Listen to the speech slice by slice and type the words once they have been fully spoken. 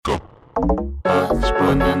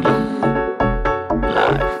Husband and life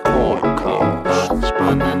podcast.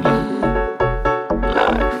 Husband and life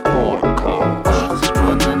podcast.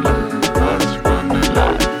 Husband and life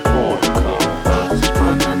podcast.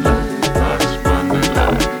 Husband and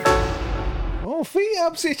life. Oh, feet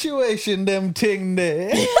up situation, them ting there.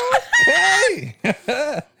 Okay. Getting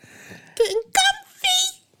comfy.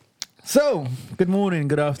 So, good morning,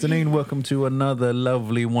 good afternoon. Welcome to another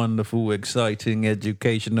lovely, wonderful, exciting,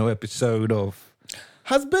 educational episode of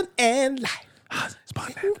Husband and life.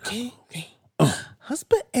 Husband and Okay.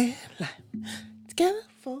 Husband and life. Together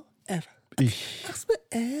forever. Husband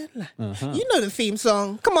and life. You know the theme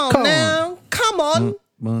song. Come on Come now. Come on.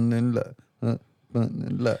 Husband and life. Husband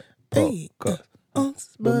and life. Hey, Podcast.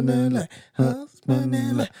 Husband and life. Husband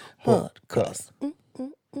and life. Podcast.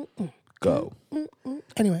 Go.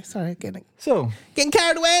 Anyway, sorry, getting So,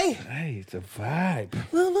 carried away. hey, it's a vibe.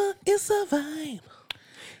 Well, it's a vibe.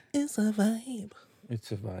 It's a vibe.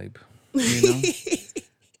 It's a vibe. You know?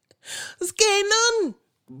 What's going on?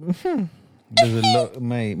 There's a lot,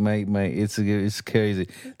 mate. It's crazy.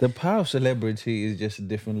 The power of celebrity is just a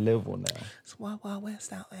different level now. It's Wild Wild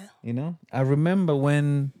West out there. You know, I remember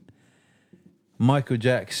when Michael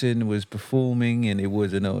Jackson was performing, and it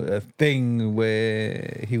was a thing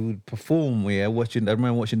where he would perform. I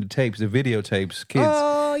remember watching the tapes, the videotapes, kids.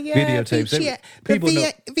 Oh, yeah. Videotapes.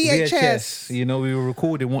 VHS. You know, we were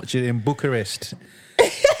recording, watching it in Bucharest.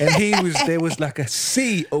 And there was like a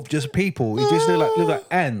sea of just people. He just looked like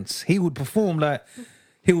ants. He would perform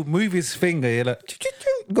he would move his finger, like,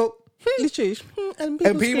 go. Literally. And And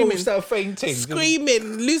people screaming. would start fainting.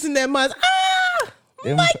 Screaming, losing their minds. Ah!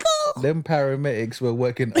 Michael! Them paramedics were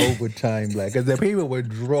working overtime, because the people were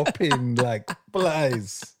dropping like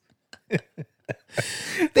flies.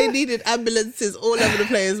 They needed ambulances all over the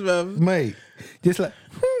place, bro. Mate, just like,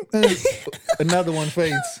 another one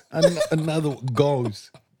faints, another one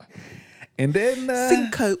goes. And then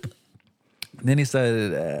Syncope. then he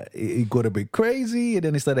started, he got a bit crazy, and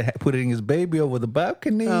then he started putting his baby over the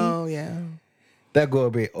balcony. Oh, yeah. That got a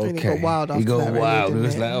bit, okay. And he got wild after He got that, really, wild. It didn't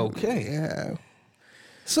was it? like, okay. Yeah.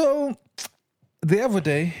 So, the other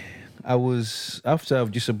day, after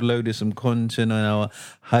I've just uploaded some content on our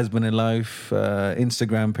Husband and Life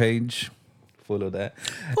Instagram page. Follow that.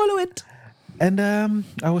 Follow it. And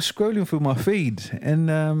I was scrolling through my feed,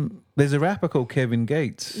 and there's a rapper called Kevin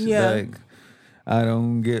Gates. Yeah. Like, I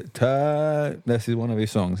don't get tired. That's one of his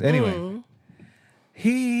songs. Anyway,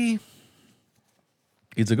 he's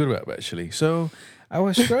a good rapper, actually. So I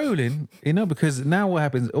was scrolling, because now what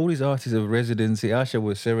happens, all these artists of residency, Usher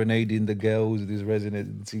was serenading the girls, this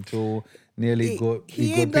residency tour, nearly got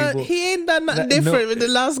He people. ain't done nothing different in the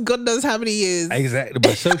last God knows how many years. Exactly,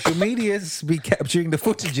 but social media's be capturing the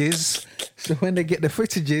footages, so when they get the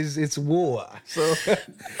footages, it's war. So,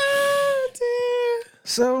 Oh, dear.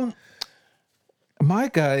 so my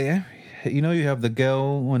guy, you have the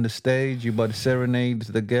girl on the stage, you about to serenade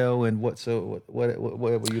the girl, and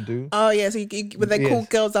whatever you do. Oh, yeah, so when they call Yes.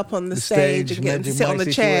 girls up on the stage and get them to sit on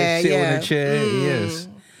the chair. Sit Yeah. on the chair, yes.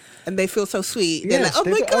 And they feel so sweet. They're Yes, like, oh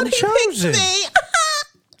they my got God, he picked chosen. me.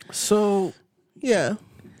 So Yeah.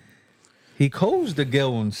 he calls the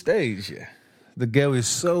girl on stage. Yeah. The girl is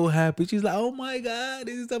so happy. She's like, oh my God,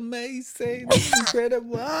 this is amazing. This is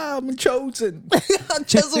incredible. I'm chosen.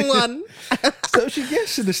 Chosen one. So she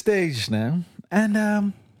gets to the stage now,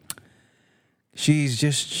 and she's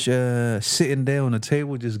just sitting there on the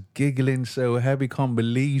table, just giggling, so happy, can't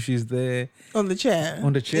believe she's there On the chair.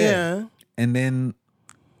 on the chair. Yeah. And then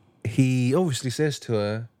he obviously says to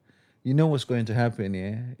her, you know what's going to happen,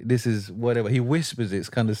 yeah? This is whatever. He whispers it,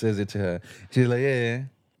 kind of says it to her. She's like, yeah,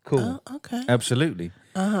 cool. Oh, okay. Absolutely.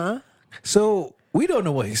 Uh-huh. So we don't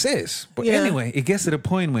know what he says. But Yeah. anyway, it gets to the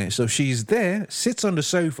point where, so she's there, sits on the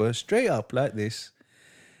sofa, straight up like this.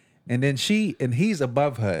 And then he's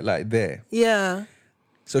above her, like there. Yeah.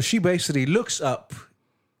 So she basically looks up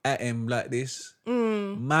at him like this,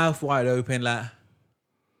 mouth wide open, like.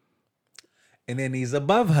 And then he's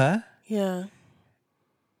above her, Yeah.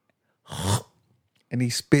 and he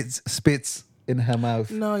spits in her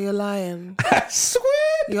mouth. No, you're lying. I swear.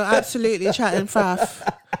 You're absolutely chatting faff.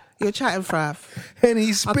 You're chatting faff. And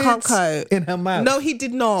he I can't spits cope. in her mouth. No, he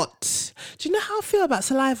did not. Do you know how I feel about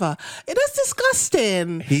saliva? It is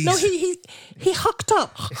disgusting. No, he hucked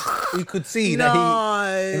up. You could see No.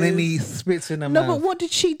 that and then he spits in her No, mouth. but what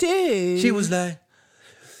did she do? She was like,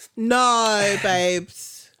 No,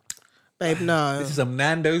 babes. Babe, no. this is some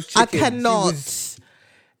Nando's I chicken. cannot.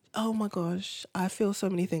 Oh my gosh, I feel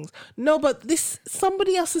so many things. No, but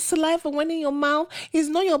somebody else's saliva went in your mouth. He's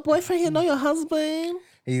not your boyfriend, he's not your husband.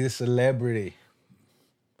 He's a celebrity.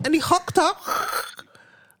 And he hucked up.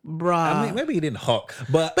 Bruh. I mean, maybe he didn't hawk,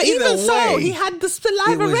 but But either even so, way, he had the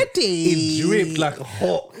saliva ready. It dripped like a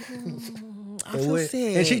hawk. I feel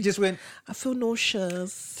sick. And she just went, I feel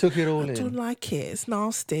nauseous. took it all I don't in. like it. It's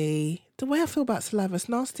nasty. The way I feel about saliva is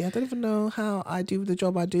nasty. I don't even know how I do the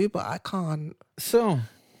job I do, but I can't. So,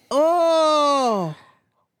 Oh,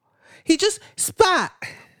 he just spat.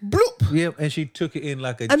 Bloop. yeah, and she took it in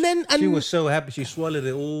like a. she was so happy. She swallowed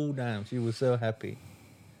it all down. She was so happy.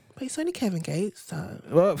 But it's only Kevin Gates, so.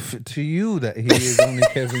 Well, to you, that he is only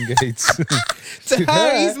Kevin Gates. To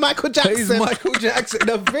her, he's Michael Jackson. He's Michael Jackson.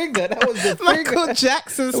 The finger. That was the finger. Michael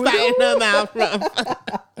Jackson spat in her mouth.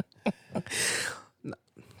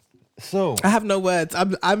 So I have no words.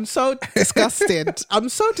 I'm so disgusted. I'm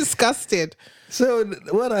so disgusted. So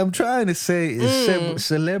what I'm trying to say is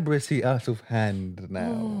celebrity out of hand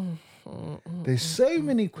now. There's so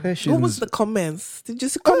many questions. What was the comments? Did you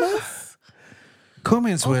see comments?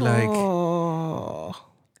 Comments were like, Oh.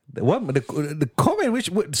 the comment which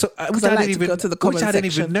I like to go to the comment which I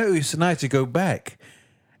didn't section. even notice, and I had to go back,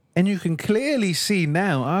 and you can clearly see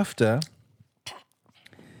now after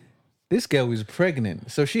this girl is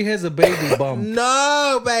pregnant, so she has a baby bump.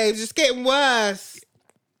 No, babes, it's getting worse.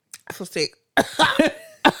 I feel sick.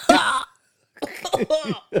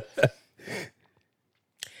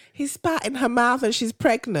 He spat in her mouth and she's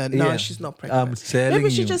pregnant. No, Yeah. she's not pregnant. I'm telling Maybe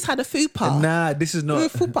she you. just had a fupa. Nah, this is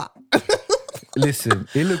not. Fupa. Listen,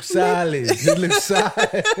 it looks solid. It looks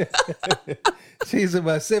solid. She's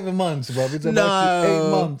about 7 months, bro. It's about 8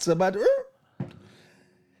 months.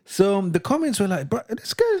 So the comments were like, bro,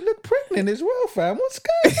 this girl look pregnant as well, fam. What's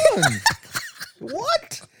going on?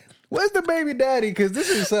 What? Where's the baby daddy? Because this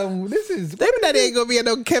is Baby daddy ain't gonna be a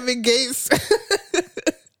no Kevin Gates.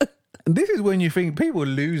 This is when you think people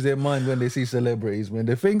lose their mind when they see celebrities, man.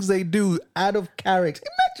 The things they do out of character.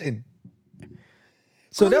 Imagine.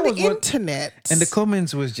 So On that the was what, internet. and the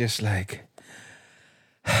comments was just like,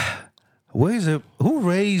 who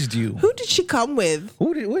raised you? Who did she come with?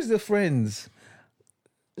 Where's the friends?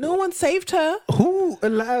 No one saved her. Who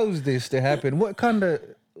allows this to happen? What kind of...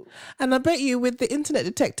 And I bet you with the internet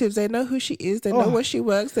detectives, they know who she is. They know where she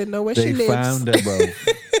works. They know where They she lives. found her, bro.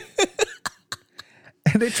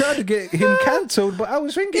 And they tried to get him cancelled, but I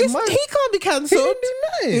was thinking, He can't be cancelled. He didn't do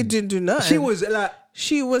nothing. He didn't do nothing. She was like...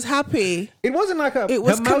 She was happy. It wasn't like her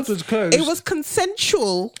mouth was closed. It was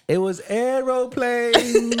consensual It was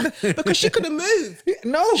aeroplane. because she couldn't move.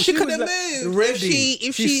 No, She was couldn't like move. ready.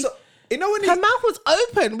 If she you know when her mouth was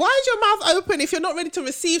open. Why is your mouth open if you're not ready to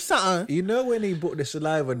receive something? you know when he put the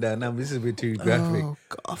saliva down. Now this is a bit too graphic. Oh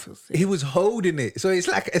God, I feel sick. He was holding it, so it's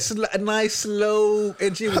like a nice slow,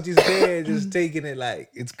 and she was just there, just taking it like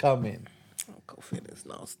it's coming. Oh, God, it's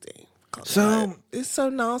nasty. God, So it's so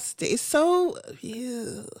nasty. It's so.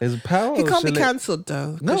 Ew. there's power. He can't be cancelled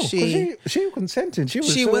though. No, because she consented. She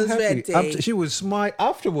was She so was happy. ready. She was smart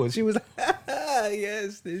afterwards. She was like,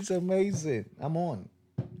 yes, it's amazing. I'm on.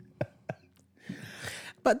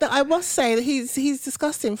 But I must say that he's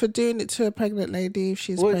disgusting for doing it to a pregnant lady if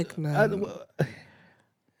she's pregnant.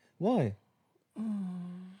 Why?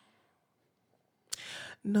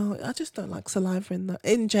 No, I just don't like saliva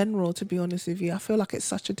in general, to be honest with you. I feel like it's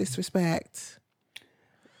such a disrespect.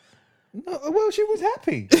 No, well, she was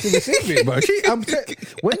happy to receive it, but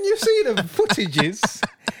when you see the footages,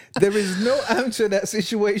 there is no answer to that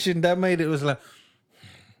situation that made it was like,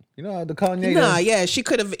 you know, the Kanye. Nah, yeah, she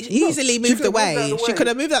could have easily moved away. She could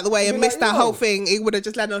have moved out the way and missed that whole thing. It would have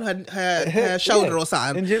just landed on her shoulder or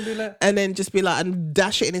something. And then just be like, and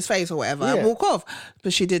dash it in his face or whatever and walk off.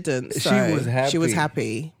 But she didn't. So she was happy. She was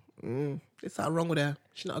happy. There's something wrong with her.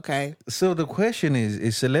 She's not okay. So the question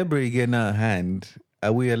is celebrity getting out of hand?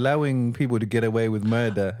 Are we allowing people to get away with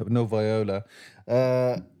murder? No Viola.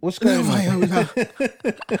 What's going on? Viola.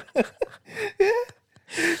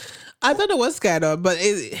 I don't know what's going on, but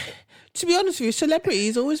to be honest with you,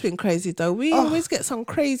 celebrity's always been crazy though. We always get some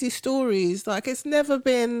crazy stories. Like it's never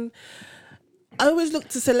been. I always look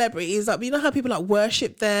to celebrities like, you know how people like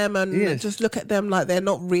worship them and just look at them like they're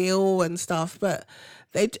not real and stuff, but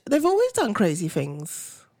they've always done crazy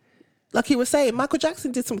things. Like he was saying, Michael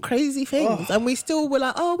Jackson did some crazy things, and we still were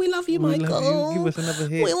like, "Oh, we love you, Michael. Love you. Give us another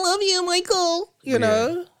hit. We love you, Michael." You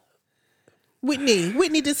know,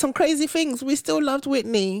 Whitney did some crazy things. We still loved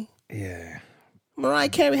Whitney. Yeah. Mariah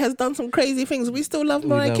Carey has done some crazy things. We still love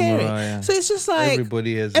Mariah Carey. Mariah. So it's just like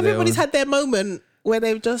everybody's had their moment where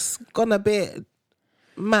they've just gone a bit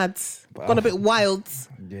mad, gone a bit wild.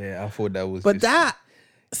 Yeah, I thought that was. But that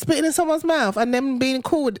spitting in someone's mouth and them being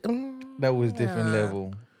called. That was different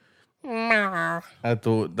level. I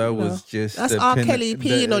thought that was just. That's R. Kelly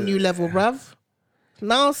peeing on you level, bruv.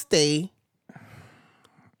 Nasty.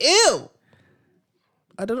 Ew.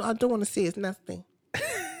 I don't want to see. It's nasty.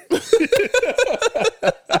 I'm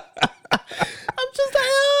just like,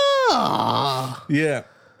 oh. Yeah.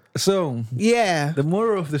 So Yeah. the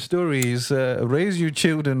moral of the story is raise your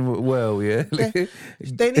children well. Yeah.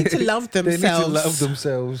 They need to love themselves. They need to love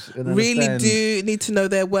themselves. And Really understand. do need to know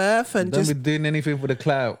their worth and Don't be doing anything for the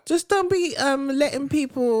clout. just don't be letting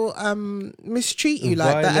people mistreat you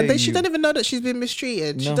like that. And Violate then she you. don't even know that she's been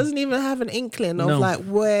mistreated. She No. doesn't even have an inkling of No. like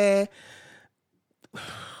where.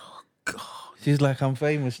 She's like, I'm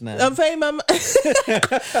famous now. I'm famous. I'm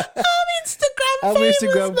Instagram I'm famous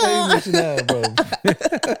Instagram now. famous now, bro.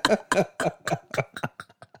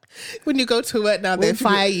 When you go to work now, they Won't you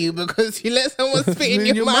fire you because you let someone spit in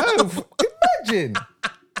your mouth. Imagine.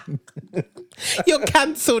 You're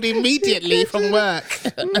cancelled immediately from work.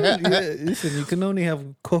 Yeah, listen, you can only have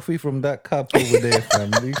coffee from that cup over there,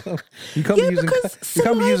 fam. You can't Yeah, be using, because you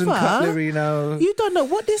can't be using saliva, cutlery now. You don't know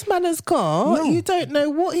what this man has got. No. You don't know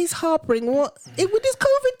what he's harboring. With this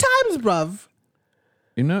COVID times, bruv.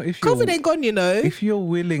 You know, if COVID you're, ain't gone, you know. if you're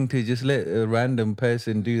willing to just let a random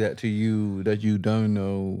person do that to you that you don't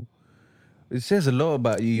know, it says a lot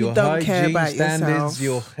about you. Your don't care hygiene about standards, yourself.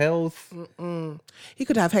 your health. He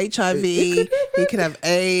could have HIV. He could have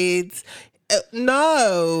AIDS.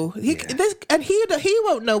 No, and he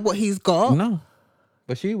won't know what he's got. No,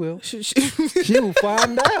 but she will. She- She will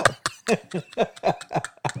find out.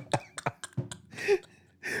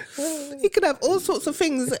 He could have all sorts of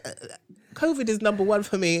things. COVID is number one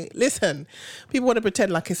for me. Listen, people want to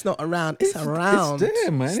pretend like it's not around. It's around. It's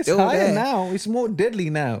there, man. It's Still higher there. now. It's more deadly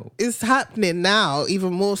now. It's happening now,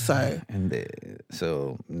 even more so. And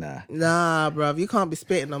so, nah. Nah, bruv, you can't be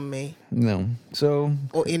spitting on me No. So,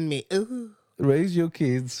 or in me. Ooh. raise your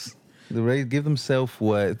kids. Give them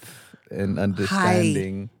self-worth and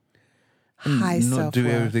understanding. High Not do self-worth.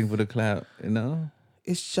 everything for the clout, you know?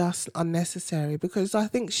 It's just unnecessary because I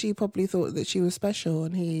think she probably thought that she was special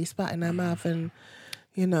and he spat in her mouth and,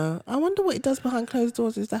 you know, I wonder what he does behind closed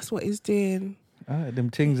doors if that's what he's doing. Them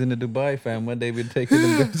things in the Dubai, fam, when they've been taking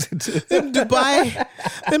them girls into Them Dubai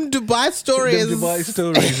stories. them Dubai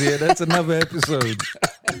stories. Yeah, that's another episode.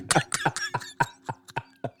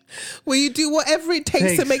 Where you do whatever it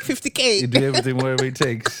takes to make 50K. You do everything wherever it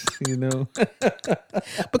takes, you know?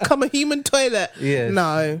 Become a human toilet. Yes.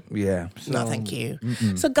 No. Yeah. No, thank you.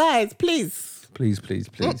 So guys, please. Please.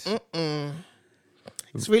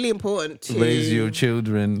 It's really important to Raise your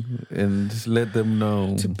children and just let them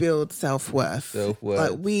know. to build self-worth. Self-worth.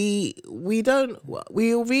 Like we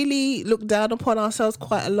really look down upon ourselves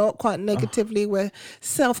quite a lot, quite negatively. We're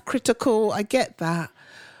self-critical. I get that.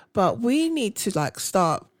 But we need to like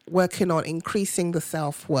start working on increasing the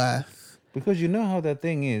self-worth. Because you know how that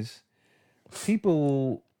thing is. People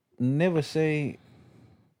will never say,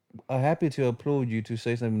 are happy to applaud you to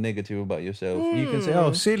say something negative about yourself. You can say,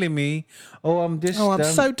 oh, silly me. Oh, I'm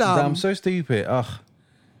so dumb. I'm so stupid.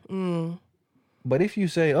 Ugh. But if you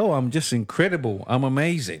say, oh, I'm just incredible. I'm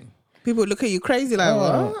amazing. People look at you crazy like,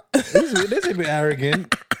 what? That's a bit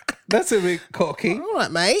arrogant. That's a bit cocky. All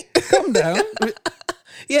right, mate. Calm down.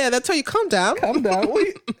 Yeah, they'll tell you, calm down. Calm down.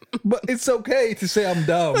 But it's okay to say I'm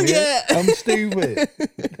dumb. Yeah. I'm stupid.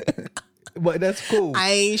 But that's cool.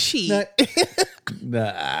 I ain't she.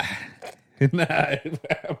 Nah.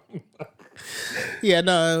 Yeah,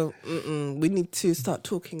 no. We need to start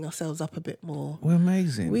talking ourselves up a bit more. We're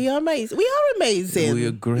amazing. We are amazing. We are amazing. We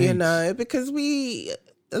are great. You know, because a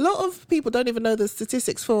lot of people don't even know the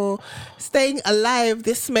statistics for staying alive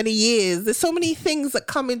this many years. There's so many things that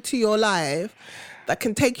come into your life that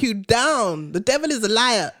can take you down. The devil is a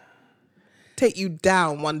liar. Take you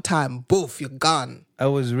down one time, boof, you're gone. I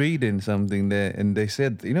was reading something there and they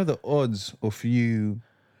said, you know, the odds of you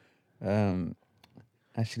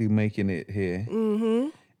actually making it here,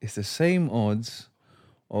 it's the same odds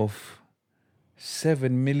of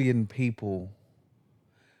 7 million people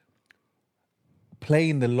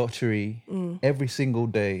playing the lottery every single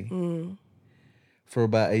day for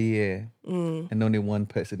about a year and only one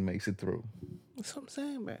person makes it through. That's what I'm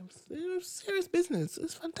saying, bro. It's serious business.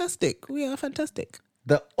 It's fantastic. We are fantastic.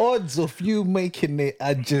 The odds of you making it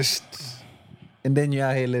are just... And then you're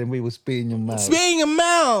out here letting people spit in your mouth. Spitting a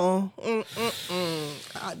mouth.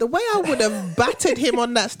 The way I would have battered him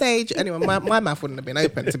on that stage. Anyway, my mouth wouldn't have been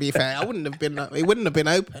open, to be fair. It wouldn't have been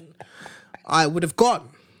open. I would have gone.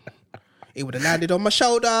 It would have landed on my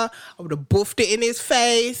shoulder. I would have buffed it in his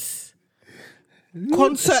face.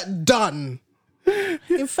 Concert done.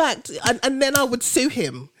 In fact, and then I would sue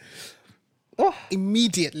him.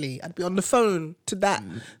 Immediately, I'd be on the phone to that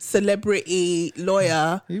celebrity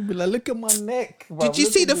lawyer. You'd be like, look at my neck. Bruv. Did you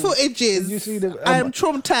Look see at the me. footages? Did you see the? I am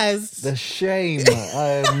traumatized. The shame.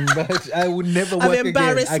 I would never work I've again.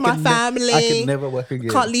 embarrassed my family. I could never work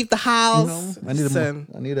again. Can't leave the You house. know,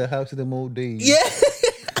 I need a house in the Maldives. Yeah,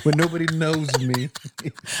 Where nobody knows me.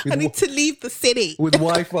 I need to leave the city. with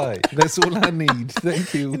Wi-Fi. That's all I need.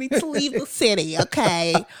 Thank you. I need to leave the city.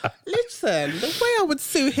 Okay. Listen, the way I would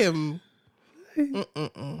sue him.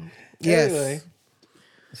 Yes. Anyway,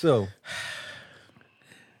 so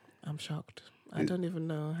I'm shocked. I don't even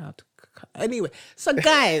know how to. Anyway, so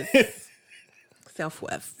guys,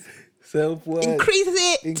 self-worth. self-worth. Increase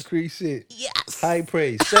it. Increase it. Yes. High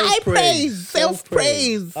praise. High Self-praise. praise.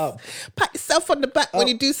 Self-praise. Up. Pat yourself on the back when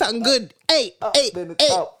you do something good. Hey, hey, then it's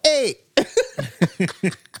hey, up.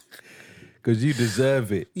 hey. Because you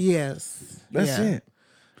deserve it. Yes. That's Yeah. it.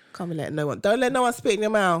 Can't let no one. Don't let no one spit in your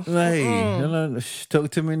mouth. Hey,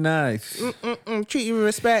 talk to me nice. Treat you with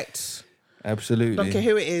respect. Absolutely. Don't care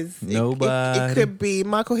who it is. It Nobody. could be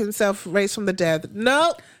Michael himself raised from the dead.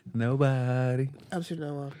 No. Nobody. Absolutely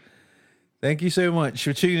no one. Thank you so much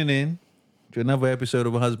for tuning in to another episode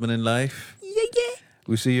of A Husband in Life. Yeah, yeah.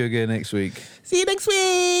 We'll see you again next week. See you next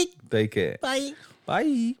week. Take care. Bye.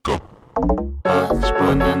 Bye.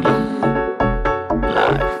 Husband and